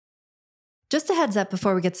Just a heads up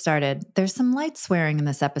before we get started, there's some light swearing in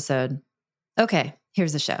this episode. Okay,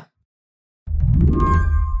 here's the show.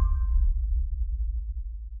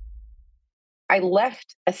 I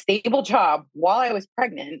left a stable job while I was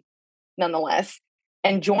pregnant, nonetheless,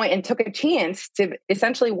 and took a chance to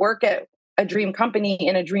essentially work at a dream company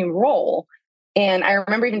in a dream role. And I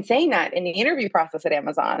remember even saying that in the interview process at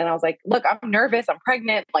Amazon. And I was like, look, I'm nervous. I'm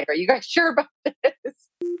pregnant. Like, are you guys sure about this?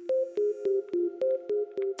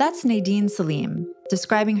 That's Nadine Salim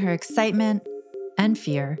describing her excitement and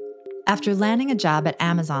fear after landing a job at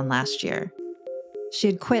Amazon last year. She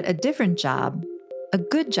had quit a different job, a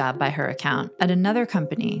good job by her account, at another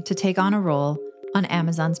company to take on a role on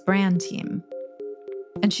Amazon's brand team.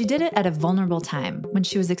 And she did it at a vulnerable time when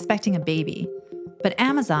she was expecting a baby. But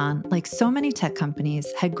Amazon, like so many tech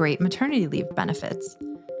companies, had great maternity leave benefits.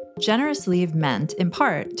 Generous leave meant, in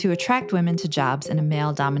part, to attract women to jobs in a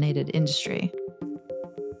male-dominated industry.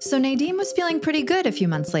 So Nadine was feeling pretty good a few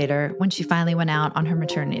months later when she finally went out on her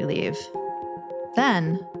maternity leave.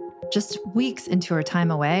 Then, just weeks into her time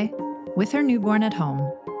away, with her newborn at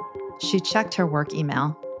home, she checked her work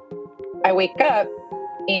email. I wake up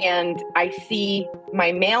and I see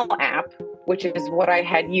my mail app, which is what I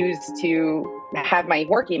had used to have my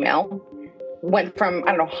work email, went from,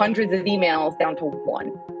 hundreds of emails down to one.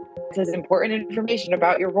 It says important information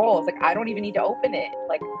about your role. It's like, I don't even need to open it.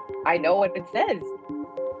 Like, I know what it says.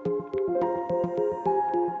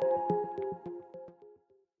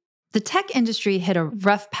 The tech industry hit a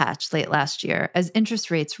rough patch late last year as interest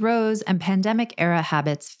rates rose and pandemic-era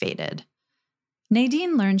habits faded.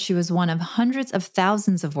 Nadine learned she was one of hundreds of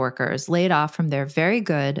thousands of workers laid off from their very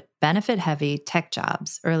good, benefit-heavy tech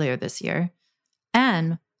jobs earlier this year,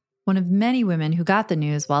 and one of many women who got the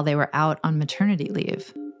news while they were out on maternity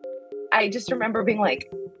leave. I just remember being like,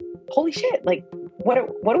 holy shit, like, what do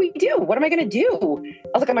we do? What am I going to do? I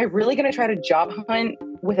was like, am I really going to try to job hunt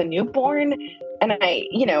with a newborn? And I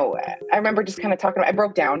remember just kind of I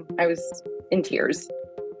broke down. I was in tears.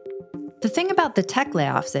 The thing about the tech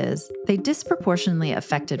layoffs is they disproportionately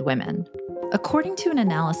affected women. According to an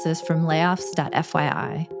analysis from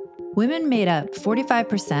layoffs.fyi, women made up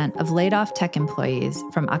 45% of laid-off tech employees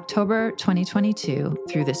from October 2022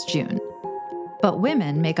 through this June. But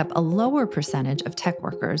women make up a lower percentage of tech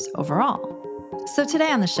workers overall. So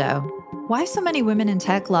today on the show, why so many women in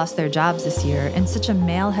tech lost their jobs this year in such a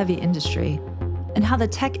male-heavy industry, and how the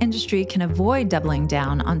tech industry can avoid doubling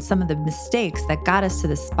down on some of the mistakes that got us to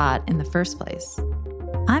this spot in the first place.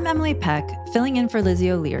 I'm Emily Peck, filling in for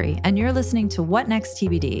Lizzie O'Leary, and you're listening to What Next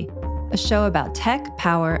TBD, a show about tech,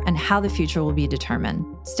 power, and how the future will be determined.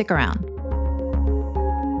 Stick around.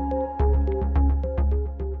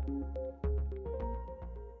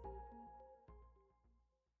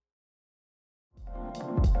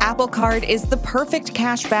 Apple Card is the perfect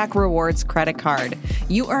cashback rewards credit card.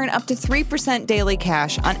 You earn up to 3% daily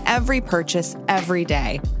cash on every purchase every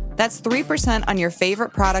day. That's 3% on your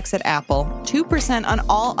favorite products at Apple, 2% on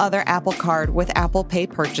all other Apple Card with Apple Pay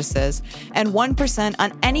purchases, and 1%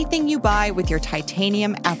 on anything you buy with your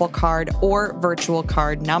titanium Apple Card or virtual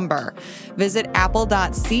card number. Visit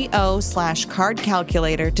apple.co/card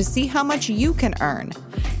calculator to see how much you can earn.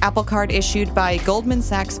 Apple Card issued by Goldman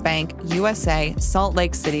Sachs Bank, USA, Salt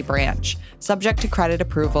Lake City branch. Subject to credit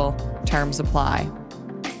approval. Terms apply.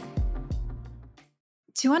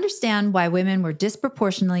 To understand why women were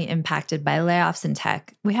disproportionately impacted by layoffs in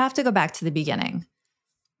tech, we have to go back to the beginning,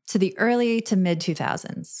 to the early to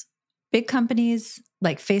mid-2000s. Big companies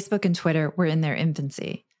like Facebook and Twitter were in their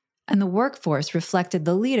infancy, and the workforce reflected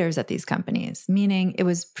the leaders at these companies, meaning it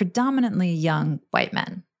was predominantly young white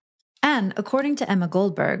men. And according to Emma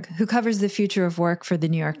Goldberg, who covers the future of work for the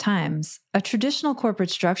New York Times, a traditional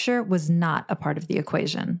corporate structure was not a part of the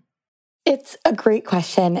equation. It's a great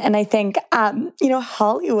question. And I think,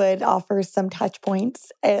 Hollywood offers some touch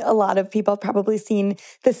points. A lot of people have probably seen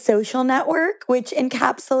The Social Network, which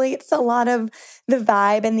encapsulates a lot of the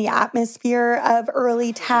vibe and the atmosphere of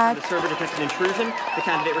early tech. The server detects an intrusion. The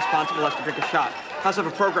candidate responsible has to drink a shot. I also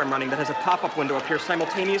have a program running that has a pop-up window appear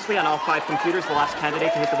simultaneously on all 5 computers. The last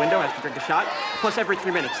candidate to hit the window has to drink a shot. Plus, every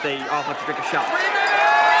 3 minutes, they all have to drink a shot. 3 minutes!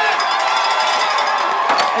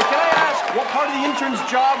 Hey, can I ask, what part of the intern's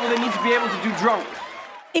job will they need to be able to do drunk?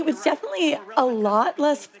 It was definitely a lot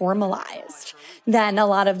less formalized than a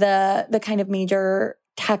lot of the kind of major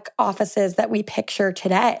tech offices that we picture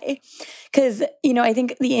today. Because, I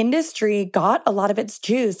think the industry got a lot of its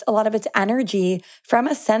juice, a lot of its energy from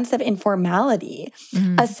a sense of informality,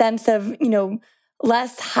 a sense of,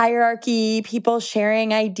 less hierarchy, people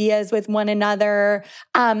sharing ideas with one another.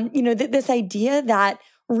 This idea that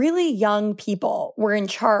really young people were in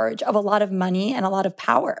charge of a lot of money and a lot of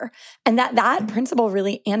power. And that principle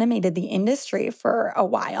really animated the industry for a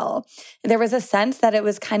while. There was a sense that it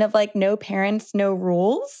was kind of like no parents, no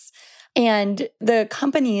rules. And the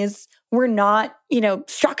companies were not,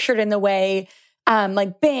 structured in the way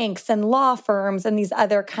like banks and law firms and these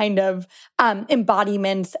other kind of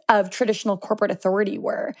embodiments of traditional corporate authority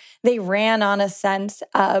were. They ran on a sense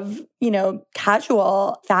of,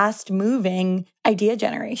 casual, fast-moving idea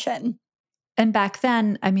generation. And back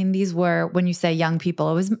then, I mean, these were, when you say young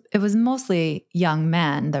people, it was mostly young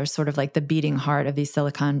men. They're sort of like the beating heart of these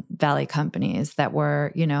Silicon Valley companies that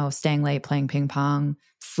were, staying late, playing ping pong,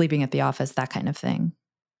 sleeping at the office, that kind of thing.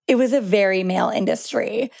 It was a very male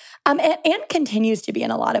industry and continues to be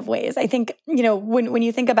in a lot of ways. I think, when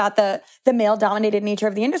you think about the male-dominated nature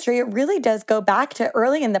of the industry, it really does go back to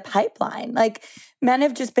early in the pipeline. Like men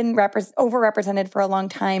have just been overrepresented for a long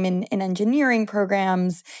time in engineering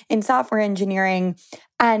programs, in software engineering,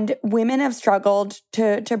 and women have struggled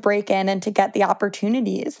to break in and to get the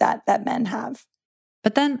opportunities that men have.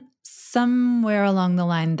 But then somewhere along the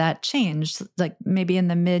line that changed, like maybe in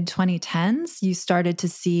the mid 2010s, you started to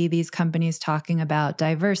see these companies talking about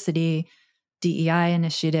diversity, DEI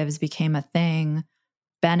initiatives became a thing,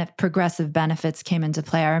 progressive benefits came into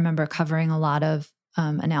play. I remember covering a lot of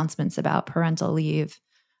announcements about parental leave.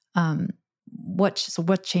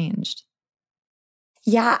 What changed?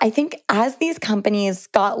 Yeah, I think as these companies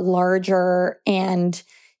got larger and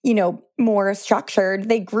more structured,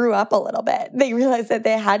 they grew up a little bit. They realized that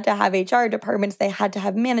they had to have HR departments, they had to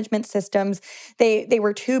have management systems. They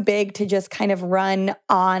were too big to just kind of run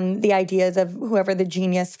on the ideas of whoever the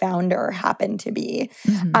genius founder happened to be.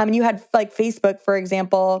 Mm-hmm. You had like Facebook, for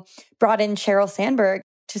example, brought in Sheryl Sandberg,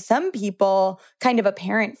 to some people, kind of a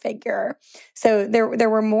parent figure. So there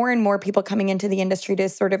were more and more people coming into the industry to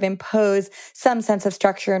sort of impose some sense of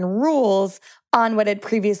structure and rules on what had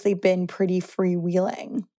previously been pretty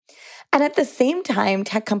freewheeling. And at the same time,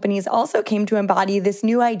 tech companies also came to embody this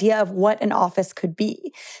new idea of what an office could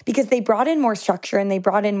be, because they brought in more structure and they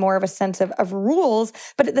brought in more of a sense of rules,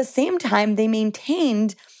 but at the same time, they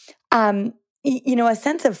maintained a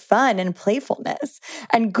sense of fun and playfulness.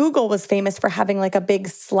 And Google was famous for having like a big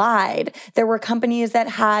slide. There were companies that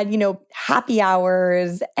had, happy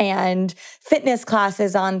hours and fitness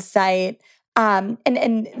classes on site. And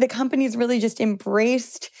the companies really just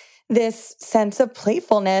embraced this sense of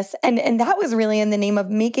playfulness. And that was really in the name of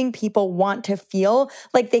making people want to feel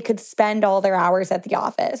like they could spend all their hours at the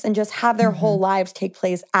office and just have their mm-hmm. whole lives take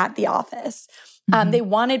place at the office. Mm-hmm. They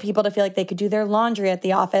wanted people to feel like they could do their laundry at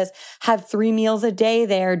the office, have 3 meals a day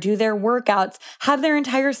there, do their workouts, have their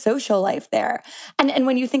entire social life there. And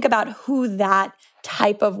when you think about who that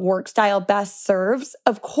type of work style best serves,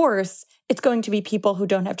 of course, it's going to be people who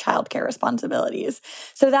don't have childcare responsibilities.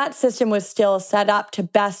 So that system was still set up to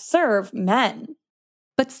best serve men.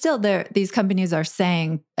 But still, these companies are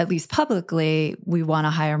saying, at least publicly, we want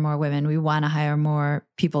to hire more women. We want to hire more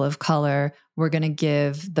people of color. We're going to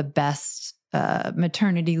give the best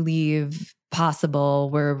maternity leave possible.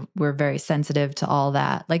 We're very sensitive to all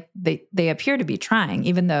that. Like they appear to be trying,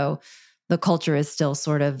 even though the culture is still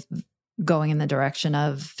sort of going in the direction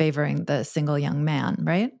of favoring the single young man,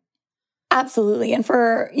 right? Absolutely. And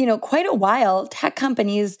for, quite a while, tech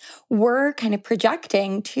companies were kind of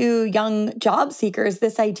projecting to young job seekers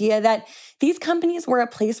this idea that these companies were a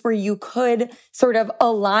place where you could sort of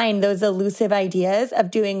align those elusive ideas of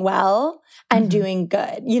doing well and mm-hmm. doing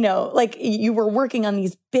good. Like you were working on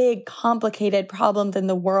these big, complicated problems in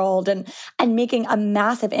the world and making a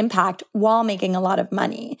massive impact while making a lot of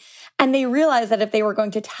money. And they realized that if they were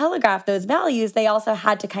going to telegraph those values, they also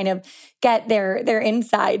had to kind of get their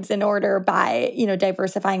insides in order by,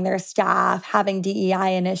 diversifying their staff, having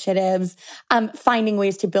DEI initiatives, finding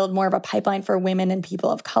ways to build more of a pipeline for women and people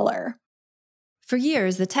of color. For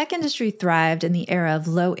years, the tech industry thrived in the era of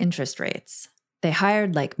low interest rates. They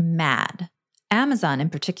hired like mad. Amazon, in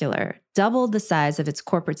particular, doubled the size of its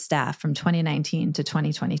corporate staff from 2019 to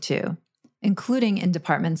 2022, including in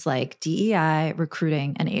departments like DEI,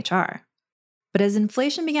 recruiting, and HR. But as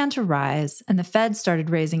inflation began to rise and the Fed started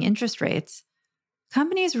raising interest rates,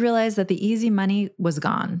 companies realized that the easy money was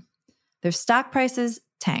gone. Their stock prices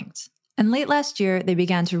tanked. And late last year, they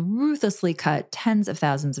began to ruthlessly cut tens of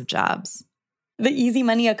thousands of jobs. The easy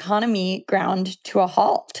money economy ground to a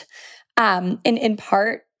halt, in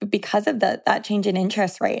part because of that change in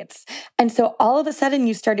interest rates. And so all of a sudden,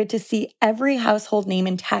 you started to see every household name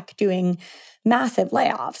in tech doing massive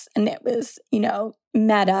layoffs. And it was,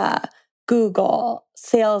 Meta, Google,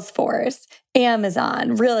 Salesforce,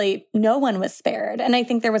 Amazon, really no one was spared. And I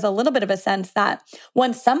think there was a little bit of a sense that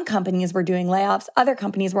once some companies were doing layoffs, other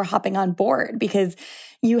companies were hopping on board because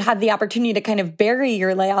you had the opportunity to kind of bury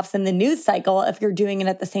your layoffs in the news cycle if you're doing it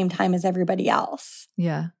at the same time as everybody else.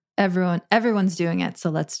 Yeah. Everyone's doing it. So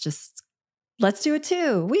let's do it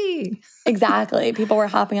too. Exactly. People were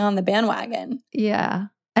hopping on the bandwagon. Yeah.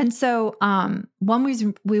 And so one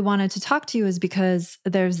reason we wanted to talk to you is because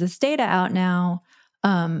there's this data out now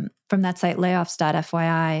from that site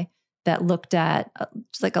layoffs.fyi that looked at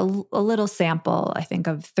just like a little sample, I think,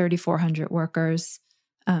 of 3,400 workers,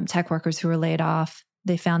 tech workers who were laid off.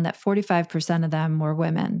 They found that 45% of them were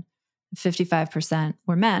women, 55%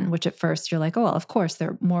 were men, which at first you're like, oh, well, of course,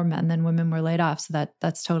 there are more men than women were laid off. So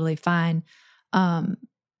that's totally fine.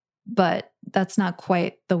 But that's not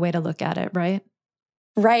quite the way to look at it, right?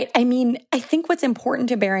 Right. I mean, I think what's important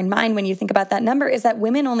to bear in mind when you think about that number is that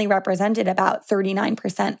women only represented about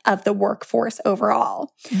 39% of the workforce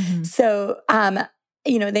overall. Mm-hmm. So,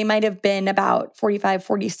 they might have been about 45,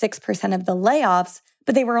 46% of the layoffs,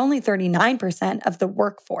 but they were only 39% of the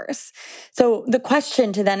workforce. So the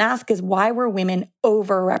question to then ask is, why were women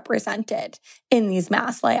overrepresented in these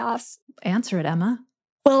mass layoffs? Answer it, Emma.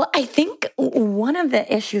 Well, I think one of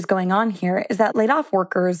the issues going on here is that laid off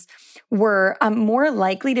workers were more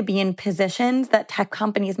likely to be in positions that tech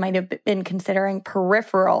companies might have been considering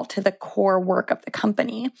peripheral to the core work of the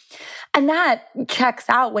company. And that checks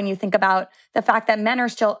out when you think about the fact that men are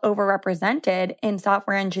still overrepresented in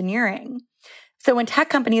software engineering. So when tech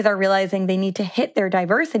companies are realizing they need to hit their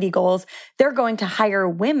diversity goals, they're going to hire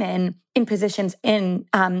women in positions in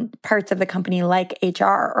parts of the company like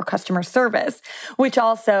HR or customer service, which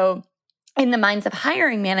also, in the minds of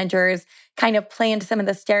hiring managers, kind of play into some of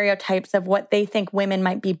the stereotypes of what they think women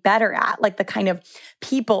might be better at, like the kind of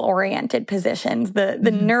people-oriented positions, the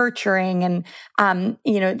nurturing and,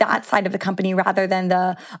 that side of the company rather than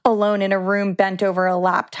the alone in a room bent over a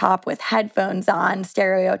laptop with headphones on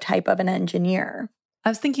stereotype of an engineer. I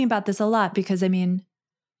was thinking about this a lot because,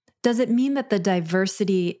 does it mean that the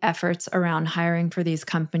diversity efforts around hiring for these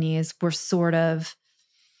companies were sort of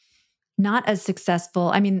not as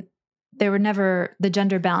successful? The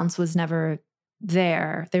gender balance was never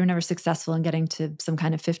there. They were never successful in getting to some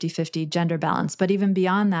kind of 50-50 gender balance. But even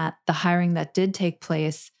beyond that, the hiring that did take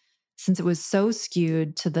place, since it was so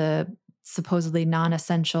skewed to the supposedly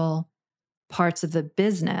non-essential parts of the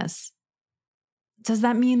business, does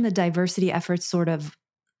that mean the diversity efforts sort of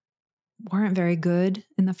weren't very good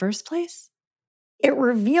in the first place? It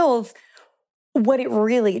reveals what it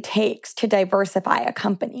really takes to diversify a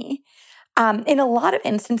company. In a lot of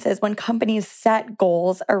instances, when companies set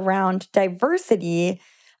goals around diversity,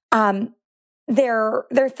 they're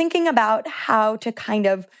thinking about how to kind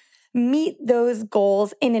of meet those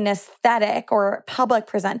goals in an aesthetic or public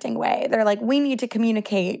presenting way. They're like, we need to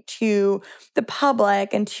communicate to the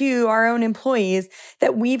public and to our own employees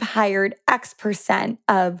that we've hired X%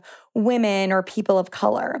 of women or people of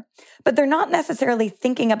color. But they're not necessarily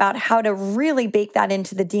thinking about how to really bake that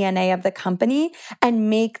into the DNA of the company and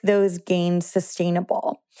make those gains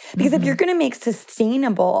sustainable. Because if you're going to make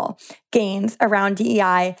sustainable gains around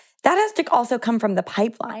DEI, that has to also come from the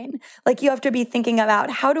pipeline. Like you have to be thinking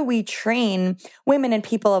about how do we train women and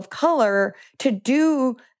people of color to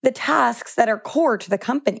do the tasks that are core to the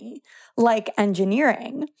company, like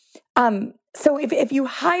engineering. So if you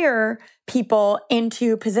hire people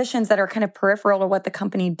into positions that are kind of peripheral to what the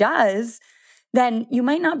company does, then you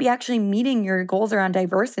might not be actually meeting your goals around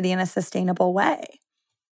diversity in a sustainable way.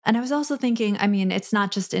 And I was also thinking, it's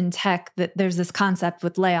not just in tech that there's this concept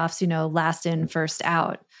with layoffs, last in, first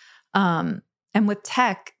out. And with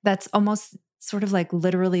tech, that's almost sort of like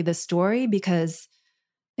literally the story because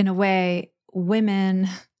in a way, women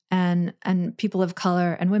and people of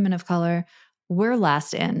color and women of color, we're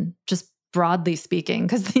last in, just broadly speaking,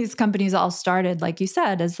 because these companies all started, like you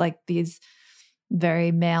said, as like these very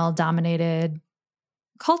male-dominated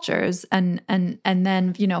cultures. And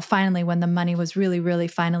then, finally, when the money was really, really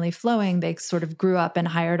finally flowing, they sort of grew up and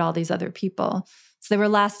hired all these other people. So they were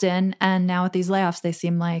last in, and now with these layoffs, they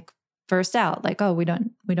seem like first out, like, oh, we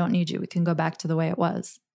don't need you. We can go back to the way it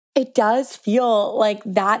was. It does feel like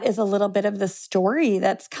that is a little bit of the story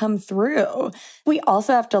that's come through. We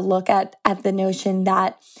also have to look at the notion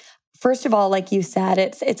that, first of all, like you said,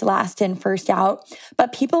 it's last in, first out,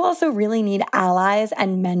 but people also really need allies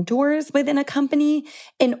and mentors within a company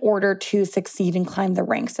in order to succeed and climb the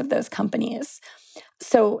ranks of those companies.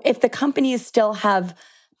 So if the companies still have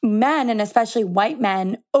men, and especially white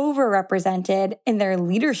men, overrepresented in their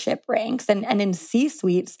leadership ranks and in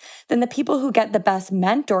C-suites than the people who get the best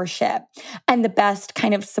mentorship and the best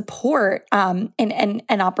kind of support and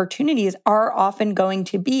opportunities are often going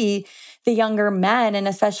to be the younger men, and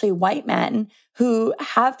especially white men, who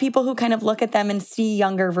have people who kind of look at them and see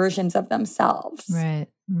younger versions of themselves.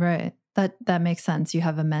 Right. That makes sense. You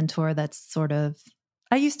have a mentor that's sort of,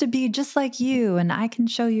 I used to be just like you, and I can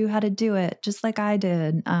show you how to do it just like I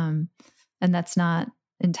did. And that's not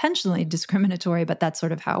intentionally discriminatory, but that's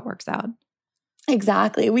sort of how it works out.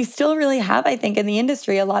 Exactly. We still really have, I think, in the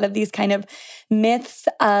industry, a lot of these kind of myths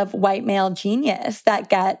of white male genius that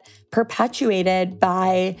get perpetuated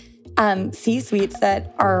by C-suites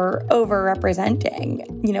that are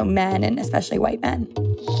overrepresenting, men and especially white men.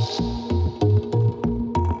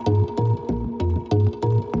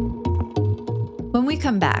 When we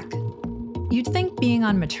come back, you'd think being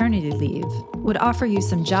on maternity leave would offer you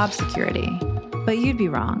some job security, but you'd be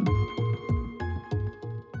wrong.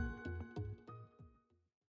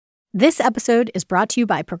 This episode is brought to you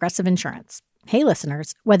by Progressive Insurance. Hey,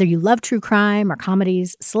 listeners, whether you love true crime or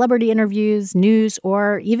comedies, celebrity interviews, news,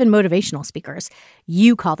 or even motivational speakers,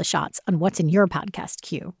 you call the shots on what's in your podcast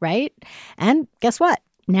queue, right? And guess what?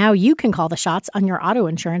 Now you can call the shots on your auto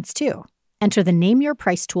insurance, too. Enter the Name Your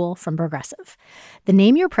Price tool from Progressive. The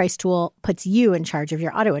Name Your Price tool puts you in charge of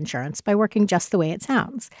your auto insurance by working just the way it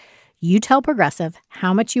sounds. You tell Progressive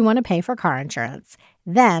how much you want to pay for car insurance.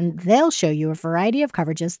 Then they'll show you a variety of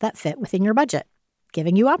coverages that fit within your budget,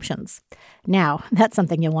 giving you options. Now, that's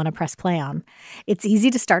something you'll want to press play on. It's easy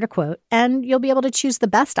to start a quote, and you'll be able to choose the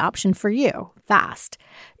best option for you fast.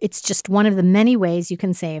 It's just one of the many ways you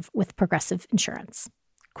can save with Progressive Insurance.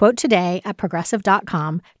 Quote today at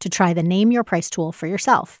Progressive.com to try the Name Your Price tool for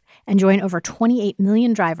yourself and join over 28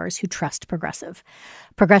 million drivers who trust Progressive.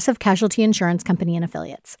 Progressive Casualty Insurance Company and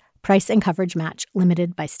Affiliates. Price and coverage match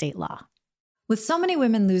limited by state law. With so many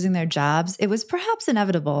women losing their jobs, it was perhaps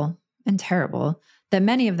inevitable and terrible that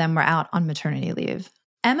many of them were out on maternity leave.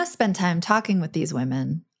 Emma spent time talking with these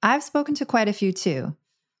women. I've spoken to quite a few too.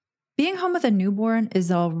 Being home with a newborn is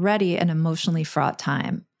already an emotionally fraught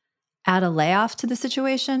time. Add a layoff to the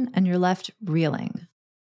situation, and you're left reeling.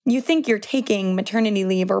 You think you're taking maternity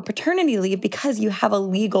leave or paternity leave because you have a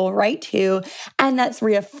legal right to, and that's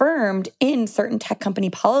reaffirmed in certain tech company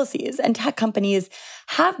policies. And tech companies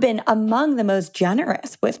have been among the most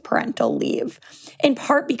generous with parental leave, in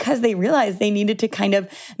part because they realized they needed to kind of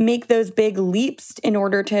make those big leaps in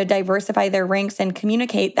order to diversify their ranks and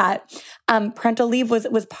communicate that parental leave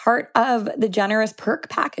was part of the generous perk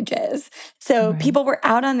packages. So people were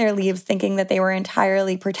out on their leaves thinking that they were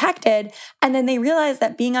entirely protected, and then they realized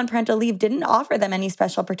that being on parental leave didn't offer them any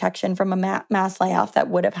special protection from a mass layoff that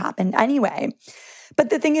would have happened anyway. But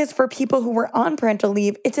the thing is, for people who were on parental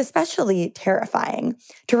leave, it's especially terrifying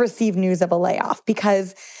to receive news of a layoff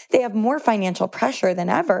because they have more financial pressure than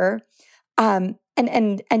ever.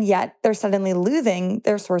 And yet they're suddenly losing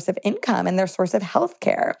their source of income and their source of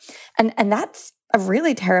healthcare. And that's a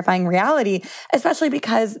really terrifying reality, especially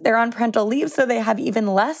because they're on parental leave, so they have even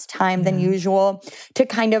less time than usual to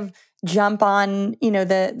kind of jump on,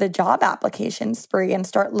 the job application spree and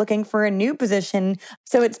start looking for a new position.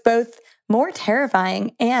 So it's both more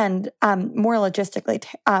terrifying and more logistically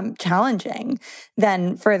challenging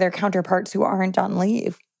than for their counterparts who aren't on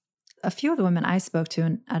leave. A few of the women I spoke to,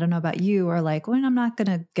 and I don't know about you, are like, well, I'm not going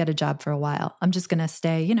to get a job for a while. I'm just going to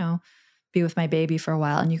stay, be with my baby for a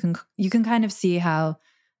while. And you can kind of see how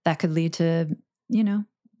that could lead to,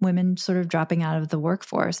 women sort of dropping out of the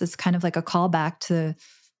workforce. It's kind of like a callback to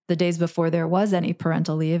the days before there was any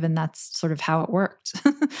parental leave, and that's sort of how it worked.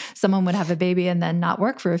 Someone would have a baby and then not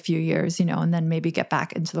work for a few years, and then maybe get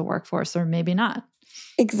back into the workforce or maybe not.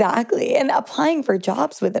 Exactly. And applying for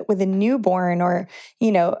jobs with a newborn or,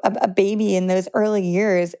 a baby in those early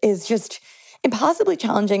years is just impossibly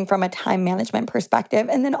challenging from a time management perspective.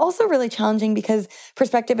 And then also really challenging because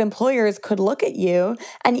prospective employers could look at you,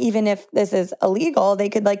 and even if this is illegal, they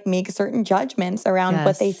could make certain judgments around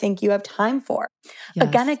what they think you have time for. Yes.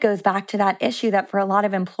 Again, it goes back to that issue that for a lot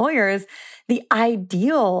of employers, the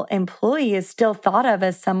ideal employee is still thought of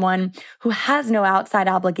as someone who has no outside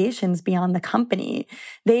obligations beyond the company.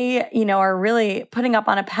 They, are really putting up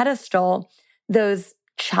on a pedestal those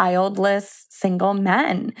childless single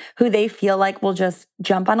men who they feel like will just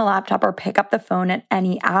jump on a laptop or pick up the phone at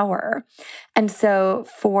any hour. And so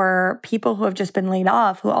for people who have just been laid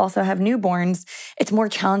off, who also have newborns, it's more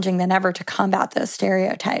challenging than ever to combat those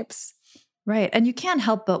stereotypes. Right. And you can't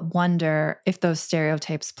help but wonder if those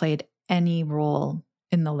stereotypes played any role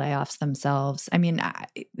in the layoffs themselves. I mean,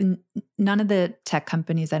 none of the tech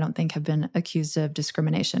companies, I don't think, have been accused of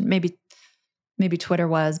discrimination. Maybe Twitter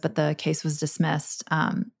was, but the case was dismissed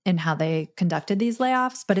in how they conducted these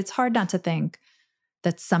layoffs. But it's hard not to think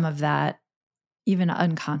that some of that, even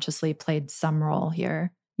unconsciously, played some role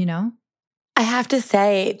here, you know? I have to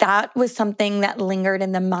say that was something that lingered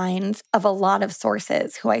in the minds of a lot of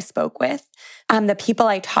sources who I spoke with. The people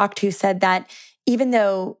I talked to said that even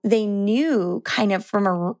though they knew kind of from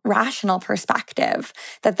a rational perspective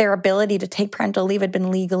that their ability to take parental leave had been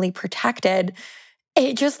legally protected,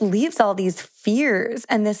 it just leaves all these fears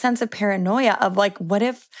and this sense of paranoia of like, what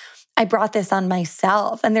if I brought this on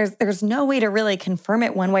myself? And there's no way to really confirm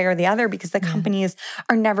it one way or the other because the companies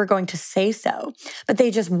are never going to say so. But they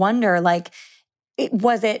just wonder, like,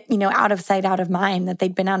 was it, out of sight, out of mind that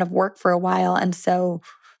they'd been out of work for a while and so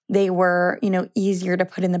they were, easier to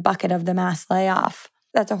put in the bucket of the mass layoff.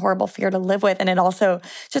 That's a horrible fear to live with. And it also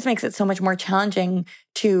just makes it so much more challenging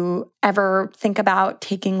to ever think about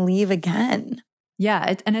taking leave again.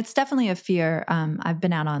 Yeah, and it's definitely a fear. I've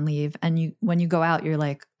been out on leave, and when you go out, you're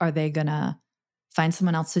like, are they going to find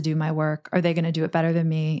someone else to do my work? Are they going to do it better than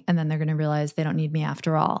me? And then they're going to realize they don't need me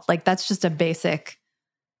after all. Like, that's just a basic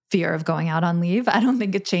fear of going out on leave. I don't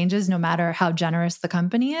think it changes no matter how generous the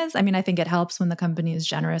company is. I mean, I think it helps when the company is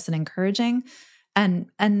generous and encouraging.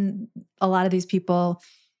 And a lot of these people,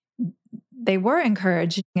 they were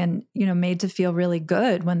encouraged and, made to feel really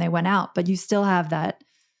good when they went out. But you still have that.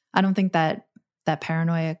 I don't think that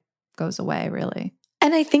paranoia goes away, really.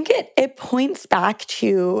 And I think it points back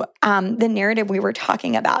to the narrative we were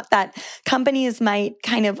talking about, that companies might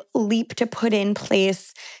kind of leap to put in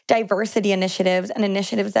place diversity initiatives and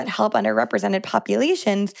initiatives that help underrepresented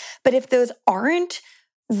populations. But if those aren't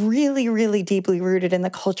really, really deeply rooted in the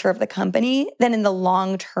culture of the company, then in the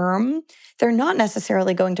long term, they're not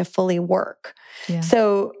necessarily going to fully work. Yeah.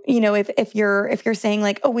 So, if you're saying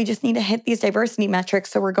like, oh, we just need to hit these diversity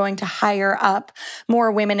metrics, so we're going to hire up more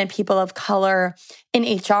women and people of color in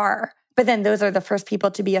HR, but then those are the first people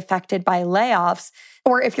to be affected by layoffs.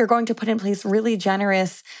 Or if you're going to put in place really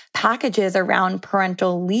generous packages around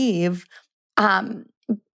parental leave,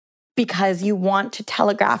 because you want to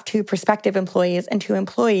telegraph to prospective employees and to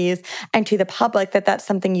employees and to the public that that's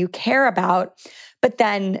something you care about. But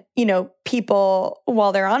then, people,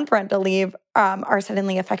 while they're on parental leave, are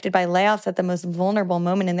suddenly affected by layoffs at the most vulnerable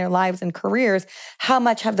moment in their lives and careers. How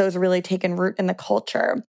much have those really taken root in the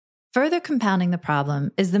culture? Further compounding the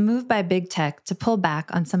problem is the move by big tech to pull back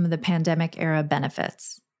on some of the pandemic-era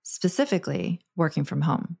benefits, specifically working from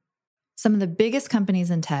home. Some of the biggest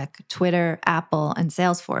companies in tech, Twitter, Apple, and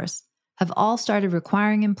Salesforce, have all started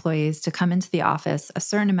requiring employees to come into the office a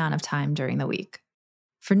certain amount of time during the week.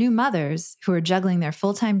 For new mothers who are juggling their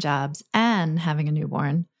full-time jobs and having a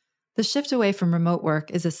newborn, the shift away from remote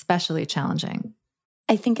work is especially challenging.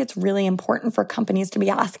 I think it's really important for companies to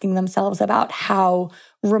be asking themselves about how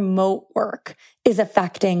remote work is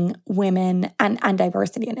affecting women and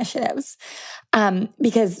diversity initiatives.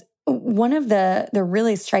 Because one of the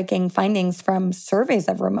really striking findings from surveys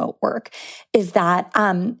of remote work is that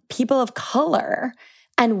people of color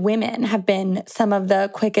and women have been some of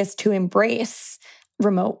the quickest to embrace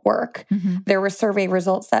remote work. Mm-hmm. There were survey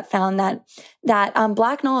results that found that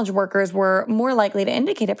Black knowledge workers were more likely to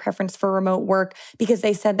indicate a preference for remote work because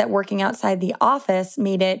they said that working outside the office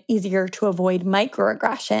made it easier to avoid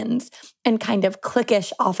microaggressions and kind of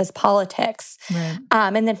cliquish office politics. Right.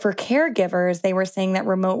 And then for caregivers, they were saying that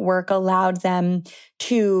remote work allowed them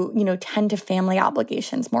to, tend to family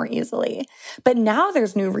obligations more easily. But now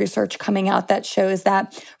there's new research coming out that shows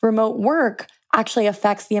that remote work actually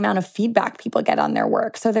affects the amount of feedback people get on their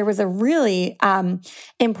work. So there was a really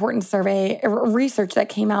important survey research that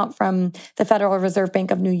came out from the Federal Reserve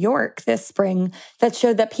Bank of New York this spring that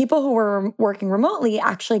showed that people who were working remotely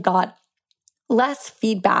actually got less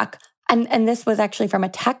feedback. And this was actually from a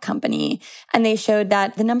tech company. And they showed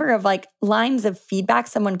that the number of lines of feedback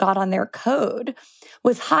someone got on their code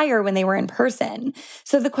was higher when they were in person.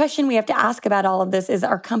 So the question we have to ask about all of this is,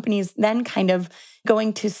 are companies then kind of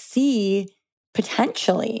going to see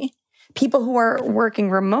potentially people who are working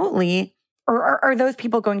remotely, or are those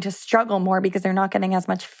people going to struggle more because they're not getting as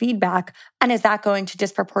much feedback? And is that going to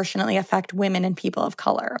disproportionately affect women and people of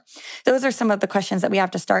color? Those are some of the questions that we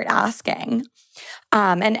have to start asking.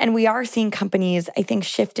 And we are seeing companies, I think,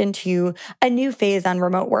 shift into a new phase on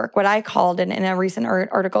remote work, what I called in a recent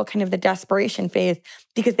article kind of the desperation phase,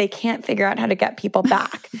 because they can't figure out how to get people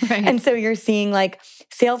back. Right. And so you're seeing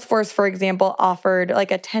Salesforce, for example, offered a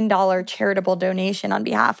 $10 charitable donation on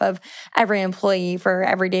behalf of every employee for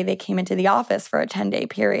every day they came into the office for a 10-day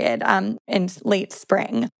period in late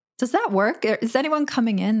spring. Does that work? Is anyone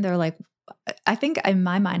coming in? They're like, I think in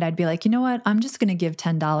my mind, I'd be like, you know what? I'm just going to give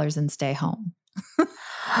 $10 and stay home.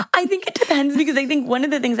 I think it depends, because I think one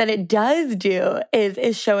of the things that it does do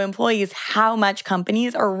is show employees how much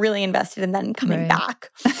companies are really invested in them coming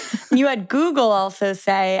back. You had Google also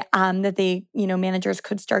say that they, managers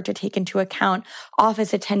could start to take into account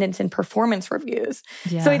office attendance and performance reviews.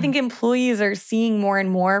 Yeah. So I think employees are seeing more and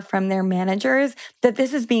more from their managers that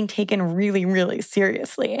this is being taken really, really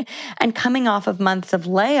seriously. And coming off of months of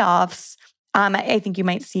layoffs, I think you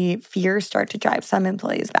might see fear start to drive some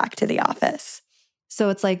employees back to the office. So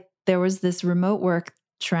it's like there was this remote work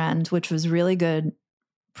trend, which was really good,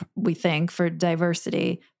 we think, for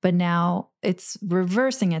diversity, but now it's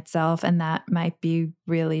reversing itself, and that might be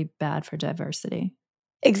really bad for diversity.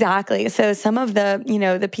 Exactly. So some of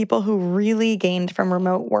the people who really gained from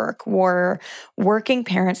remote work were working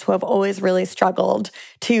parents who have always really struggled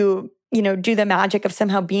to do the magic of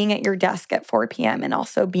somehow being at your desk at 4 p.m. and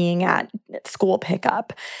also being at school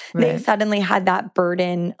pickup. Right. They suddenly had that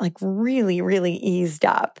burden like really, really eased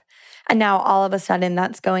up. And now all of a sudden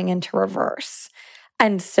that's going into reverse.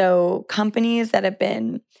 And so companies that have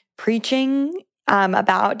been preaching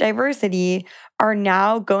about diversity are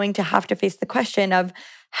now going to have to face the question of,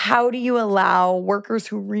 how do you allow workers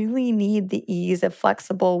who really need the ease of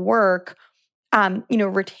flexible work,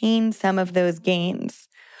 retain some of those gains,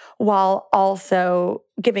 while also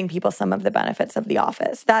giving people some of the benefits of the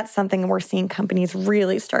office? That's something we're seeing companies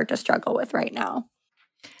really start to struggle with right now.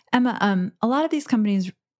 Emma, a lot of these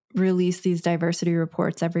companies release these diversity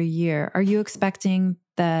reports every year. Are you expecting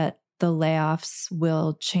that the layoffs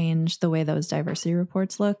will change the way those diversity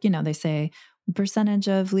reports look? They say percentage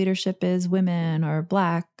of leadership is women or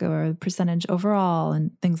Black, or percentage overall,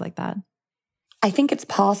 and things like that. I think it's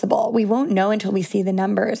possible. We won't know until we see the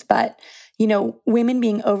numbers, but women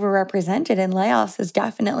being overrepresented in layoffs is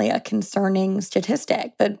definitely a concerning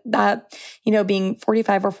statistic. That being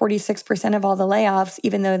 45 or 46% of all the layoffs,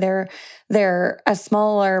 even though they're a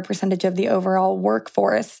smaller percentage of the overall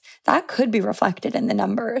workforce, that could be reflected in the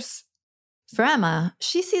numbers. For Emma,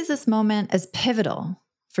 she sees this moment as pivotal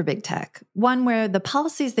for big tech, one where the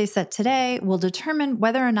policies they set today will determine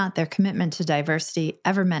whether or not their commitment to diversity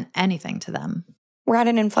ever meant anything to them. We're at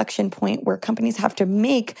an inflection point where companies have to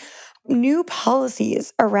make new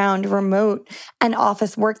policies around remote and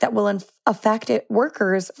office work that will affect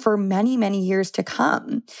workers for many, many years to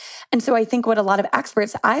come. And so I think what a lot of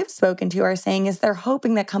experts I've spoken to are saying is they're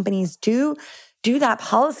hoping that companies do that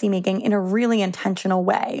policymaking in a really intentional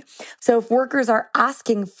way. So if workers are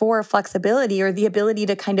asking for flexibility or the ability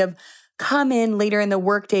to kind of come in later in the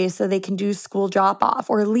workday so they can do school drop-off,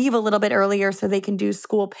 or leave a little bit earlier so they can do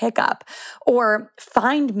school pickup, or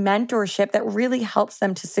find mentorship that really helps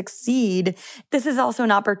them to succeed, this is also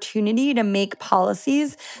an opportunity to make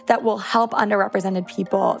policies that will help underrepresented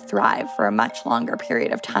people thrive for a much longer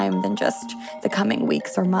period of time than just the coming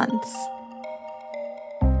weeks or months.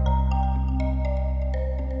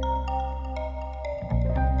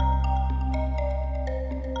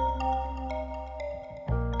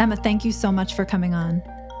 Emma, thank you so much for coming on.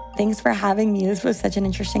 Thanks for having me. This was such an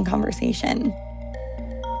interesting conversation.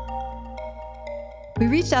 We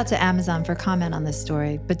reached out to Amazon for comment on this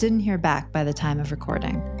story, but didn't hear back by the time of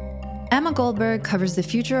recording. Emma Goldberg covers the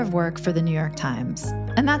future of work for the New York Times.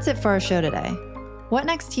 And that's it for our show today. What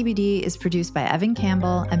Next TBD is produced by Evan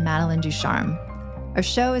Campbell and Madeline Ducharme. Our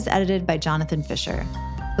show is edited by Jonathan Fisher.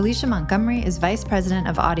 Alicia Montgomery is Vice President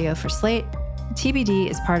of Audio for Slate. TBD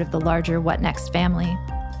is part of the larger What Next family.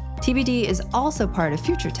 TBD is also part of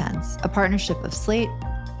Future Tense, a partnership of Slate,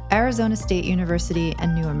 Arizona State University,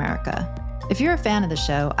 and New America. If you're a fan of the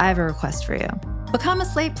show, I have a request for you. Become a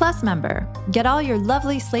Slate Plus member. Get all your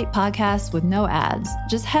lovely Slate podcasts with no ads.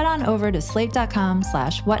 Just head on over to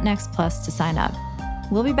slate.com/whatnextplus to sign up.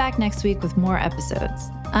 We'll be back next week with more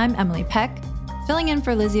episodes. I'm Emily Peck, filling in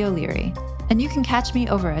for Lizzie O'Leary, and you can catch me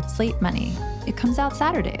over at Slate Money. It comes out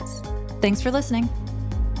Saturdays. Thanks for listening.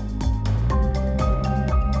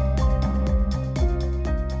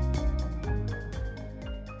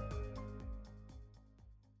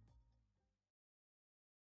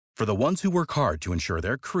 For the ones who work hard to ensure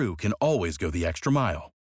their crew can always go the extra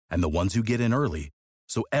mile, and the ones who get in early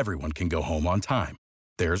so everyone can go home on time,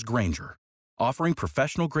 there's Grainger, offering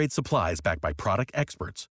professional-grade supplies backed by product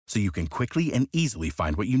experts so you can quickly and easily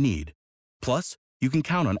find what you need. Plus, you can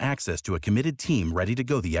count on access to a committed team ready to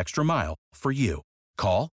go the extra mile for you.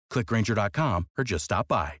 Call, click Grainger.com, or just stop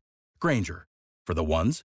by. Grainger, for the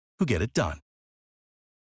ones who get it done.